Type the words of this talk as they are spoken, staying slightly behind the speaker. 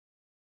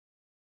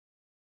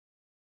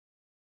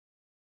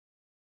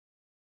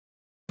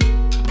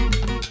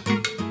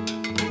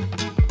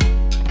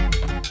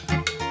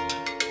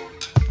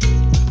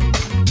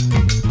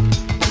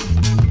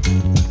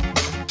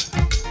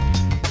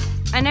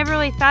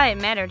really thought it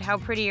mattered how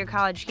pretty your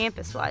college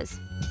campus was.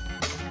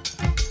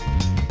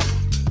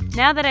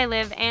 Now that I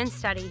live and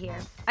study here,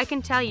 I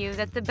can tell you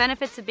that the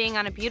benefits of being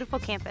on a beautiful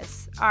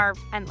campus are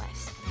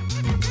endless.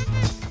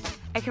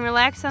 I can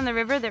relax on the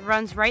river that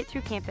runs right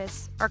through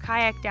campus or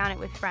kayak down it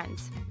with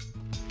friends.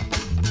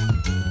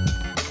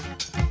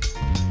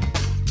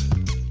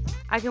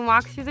 I can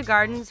walk through the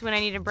gardens when I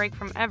need a break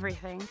from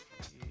everything.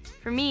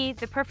 For me,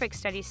 the perfect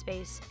study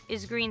space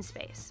is green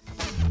space.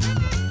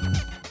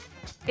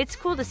 It's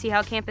cool to see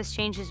how campus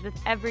changes with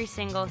every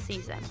single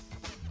season.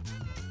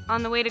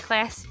 On the way to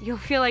class, you'll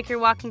feel like you're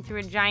walking through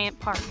a giant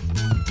park.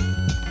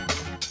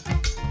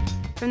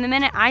 From the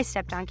minute I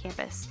stepped on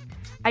campus,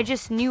 I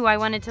just knew I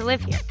wanted to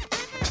live here.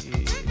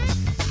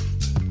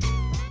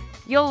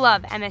 You'll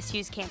love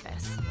MSU's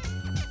campus.